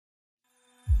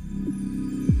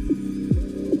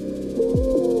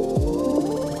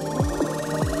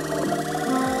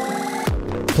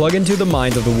plug into the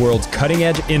minds of the world's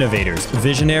cutting-edge innovators,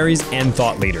 visionaries, and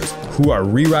thought leaders who are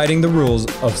rewriting the rules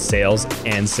of sales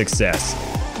and success.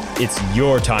 It's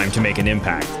your time to make an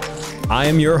impact. I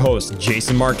am your host,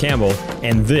 Jason Mark Campbell,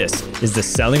 and this is the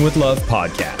Selling with Love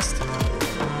podcast.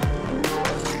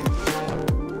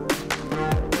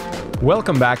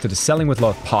 Welcome back to the Selling with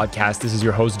Love podcast. This is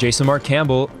your host, Jason Mark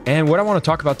Campbell, and what I want to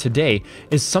talk about today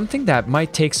is something that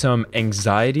might take some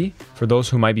anxiety for those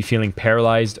who might be feeling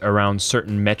paralyzed around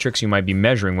certain metrics you might be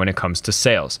measuring when it comes to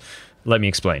sales. Let me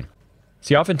explain.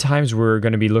 See, oftentimes we're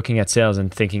going to be looking at sales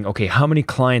and thinking, okay, how many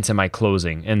clients am I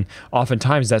closing? And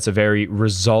oftentimes that's a very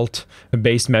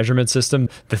result-based measurement system.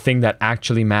 The thing that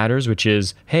actually matters, which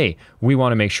is, hey, we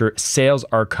want to make sure sales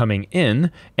are coming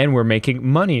in and we're making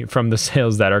money from the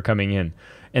sales that are coming in.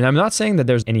 And I'm not saying that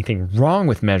there's anything wrong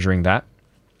with measuring that,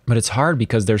 but it's hard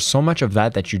because there's so much of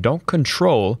that you don't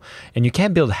control, and you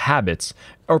can't build habits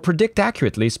or predict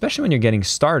accurately, especially when you're getting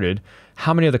started,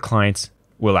 how many of the clients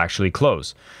will actually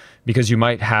close. Because you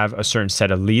might have a certain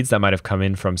set of leads that might have come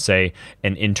in from, say,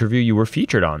 an interview you were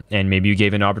featured on. And maybe you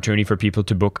gave an opportunity for people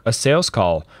to book a sales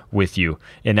call with you.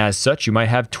 And as such, you might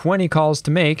have 20 calls to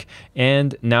make.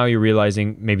 And now you're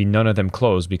realizing maybe none of them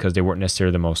closed because they weren't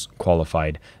necessarily the most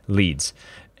qualified leads.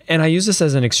 And I use this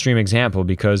as an extreme example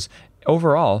because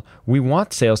overall, we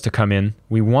want sales to come in,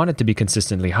 we want it to be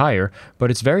consistently higher,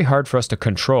 but it's very hard for us to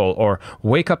control or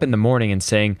wake up in the morning and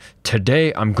saying,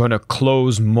 today I'm going to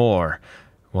close more.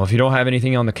 Well, if you don't have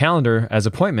anything on the calendar as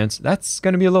appointments, that's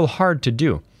going to be a little hard to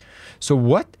do. So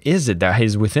what is it that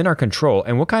is within our control,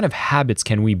 and what kind of habits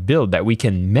can we build that we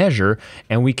can measure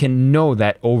and we can know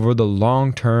that over the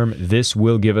long term, this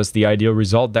will give us the ideal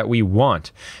result that we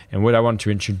want? And what I want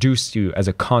to introduce to you as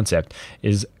a concept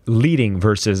is leading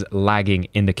versus lagging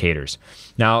indicators.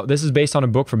 Now, this is based on a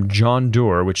book from John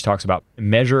Doerr, which talks about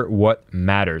measure what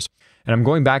matters. And I'm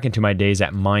going back into my days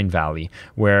at Mindvalley,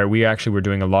 where we actually were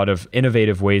doing a lot of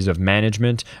innovative ways of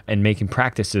management and making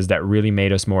practices that really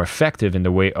made us more effective in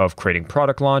the way of creating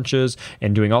product launches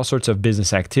and doing all sorts of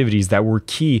business activities that were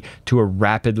key to a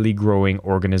rapidly growing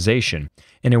organization.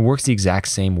 And it works the exact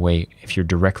same way if you're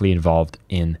directly involved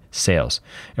in sales.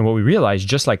 And what we realized,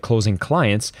 just like closing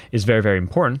clients is very, very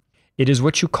important, it is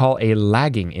what you call a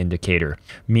lagging indicator,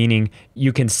 meaning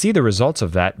you can see the results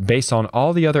of that based on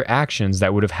all the other actions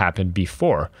that would have happened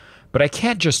before. But I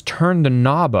can't just turn the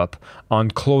knob up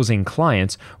on closing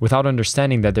clients without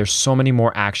understanding that there's so many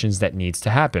more actions that needs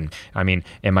to happen. I mean,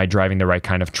 am I driving the right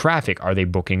kind of traffic? Are they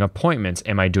booking appointments?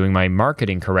 Am I doing my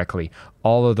marketing correctly?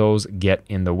 All of those get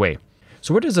in the way.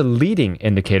 So what does a leading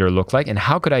indicator look like, and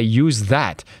how could I use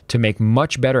that to make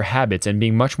much better habits and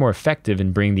being much more effective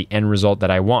in bringing the end result that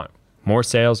I want? More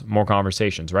sales, more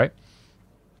conversations, right?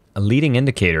 A leading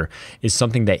indicator is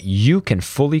something that you can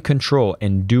fully control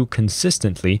and do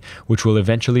consistently, which will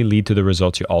eventually lead to the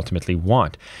results you ultimately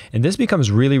want. And this becomes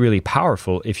really, really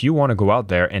powerful if you want to go out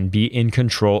there and be in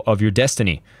control of your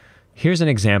destiny. Here's an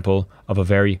example of a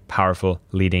very powerful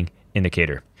leading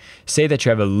indicator. Say that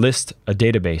you have a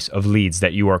database of leads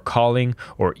that you are calling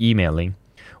or emailing.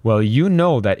 Well, you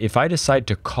know that if I decide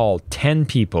to call 10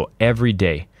 people every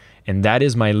day, and that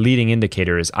is my leading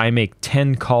indicator, is I make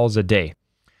 10 calls a day.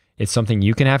 It's something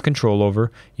you can have control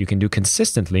over, you can do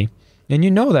consistently, and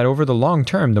you know that over the long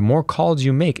term, the more calls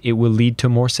you make, it will lead to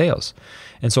more sales.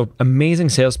 And so amazing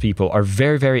salespeople are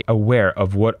very, very aware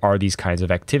of what are these kinds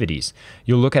of activities.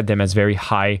 You'll look at them as very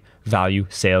high value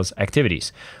sales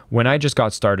activities. When I just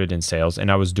got started in sales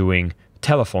and I was doing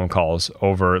telephone calls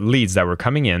over leads that were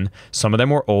coming in, some of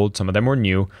them were old, some of them were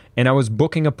new, and I was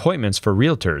booking appointments for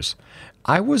realtors.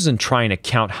 I wasn't trying to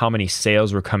count how many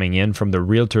sales were coming in from the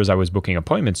realtors I was booking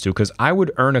appointments to, because I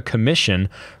would earn a commission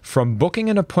from booking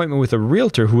an appointment with a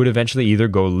realtor who would eventually either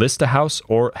go list a house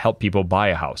or help people buy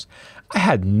a house. I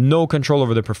had no control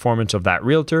over the performance of that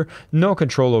realtor, no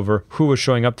control over who was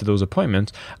showing up to those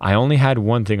appointments. I only had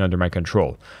one thing under my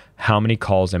control. How many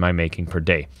calls am I making per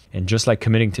day? And just like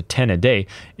committing to 10 a day,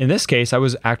 in this case, I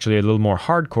was actually a little more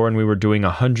hardcore and we were doing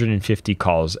 150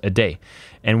 calls a day.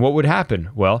 And what would happen?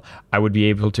 Well, I would be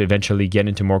able to eventually get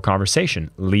into more conversation,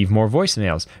 leave more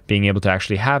voicemails, being able to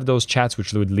actually have those chats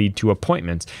which would lead to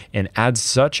appointments. And as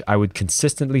such, I would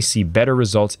consistently see better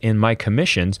results in my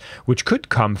commissions, which could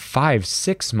come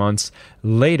 5-6 months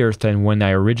later than when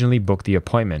I originally booked the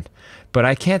appointment. But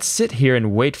I can't sit here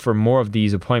and wait for more of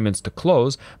these appointments to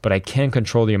close, but I can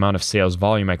control the amount of sales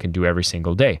volume I can do every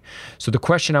single day. So the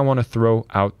question I want to throw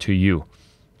out to you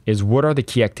is, what are the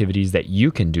key activities that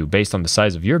you can do based on the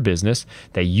size of your business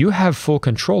that you have full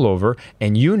control over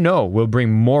and you know will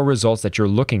bring more results that you're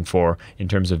looking for in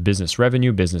terms of business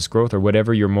revenue, business growth, or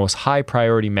whatever your most high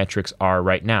priority metrics are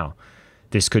right now?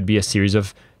 This could be a series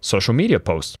of social media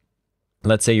posts.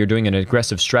 Let's say you're doing an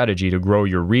aggressive strategy to grow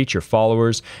your reach, your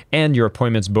followers, and your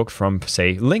appointments booked from,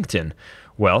 say, LinkedIn.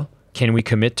 Well, can we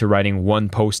commit to writing 1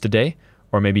 post a day,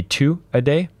 or maybe 2 a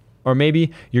day? Or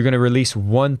maybe you're going to release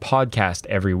 1 podcast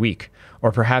every week.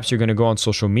 Or perhaps you're going to go on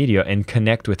social media and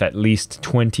connect with at least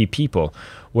 20 people.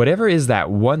 Whatever is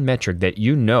that one metric that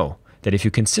you know that if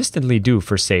you consistently do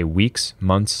for, say, weeks,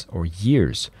 months, or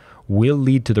years, will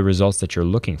lead to the results that you're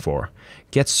looking for.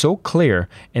 Get so clear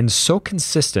and so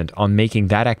consistent on making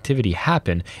that activity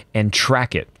happen and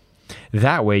track it.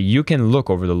 That way you can look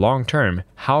over the long term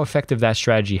how effective that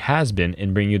strategy has been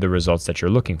in bringing you the results that you're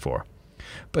looking for.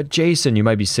 But Jason, you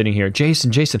might be sitting here,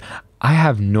 Jason, I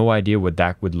have no idea what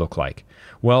that would look like.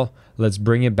 Well, let's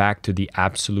bring it back to the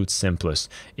absolute simplest,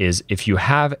 is if you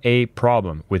have a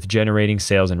problem with generating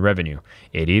sales and revenue,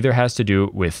 it either has to do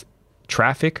with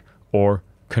traffic or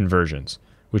conversions,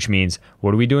 which means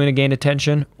what are we doing to gain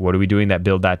attention? What are we doing that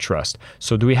build that trust?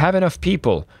 So do we have enough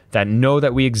people that know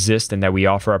that we exist and that we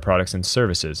offer our products and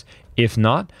services? If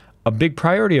not, a big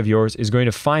priority of yours is going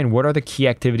to find what are the key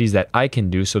activities that I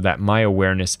can do so that my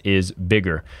awareness is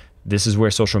bigger. This is where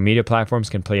social media platforms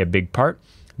can play a big part.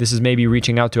 This is maybe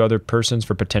reaching out to other persons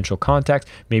for potential contact.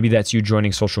 Maybe that's you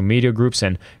joining social media groups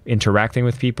and interacting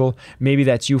with people. Maybe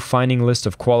that's you finding lists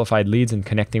of qualified leads and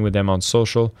connecting with them on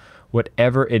social.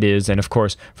 Whatever it is, and of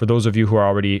course, for those of you who are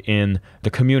already in the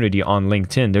community on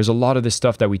LinkedIn, there's a lot of this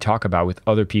stuff that we talk about with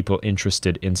other people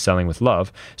interested in selling with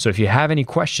love. So if you have any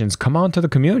questions, come on to the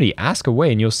community, ask away,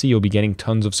 and you'll see you'll be getting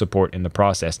tons of support in the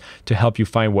process to help you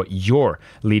find what your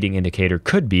leading indicator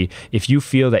could be if you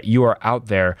feel that you are out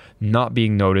there not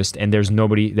being noticed and there's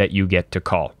nobody that you get to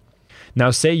call. Now,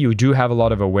 say you do have a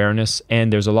lot of awareness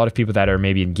and there's a lot of people that are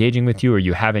maybe engaging with you, or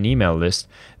you have an email list,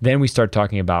 then we start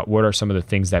talking about what are some of the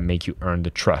things that make you earn the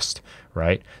trust,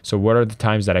 right? So what are the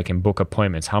times that I can book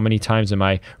appointments? How many times am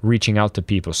I reaching out to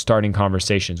people, starting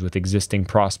conversations with existing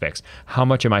prospects? How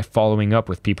much am I following up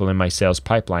with people in my sales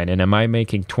pipeline? And am I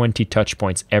making 20 touch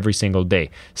points every single day?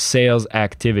 Sales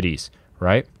activities,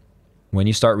 right? When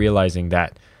you start realizing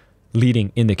that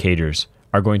leading indicators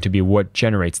are going to be what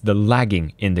generates the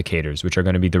lagging indicators, which are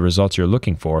going to be the results you're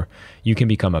looking for, you can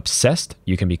become obsessed,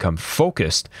 you can become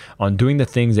focused on doing the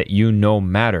things that you know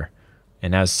matter.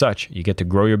 And as such, you get to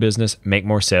grow your business, make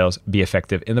more sales, be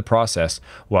effective in the process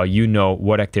while you know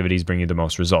what activities bring you the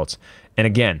most results. And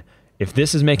again, if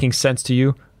this is making sense to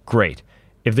you, great.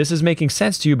 If this is making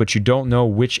sense to you, but you don't know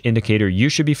which indicator you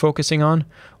should be focusing on,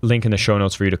 link in the show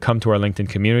notes for you to come to our LinkedIn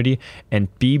community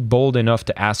and be bold enough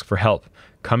to ask for help.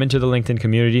 Come into the LinkedIn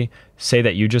community, say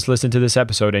that you just listened to this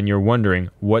episode and you're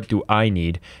wondering, what do I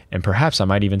need? And perhaps I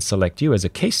might even select you as a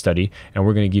case study, and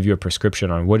we're going to give you a prescription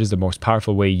on what is the most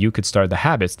powerful way you could start the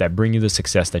habits that bring you the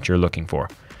success that you're looking for.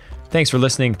 Thanks for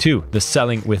listening to the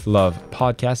Selling with Love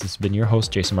podcast. This has been your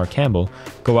host, Jason Mark Campbell.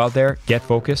 Go out there, get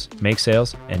focused, make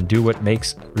sales, and do what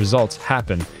makes results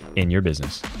happen in your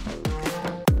business.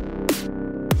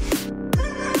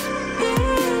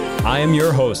 I am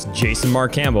your host, Jason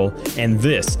Mark Campbell, and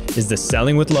this is the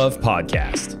Selling with Love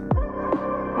podcast.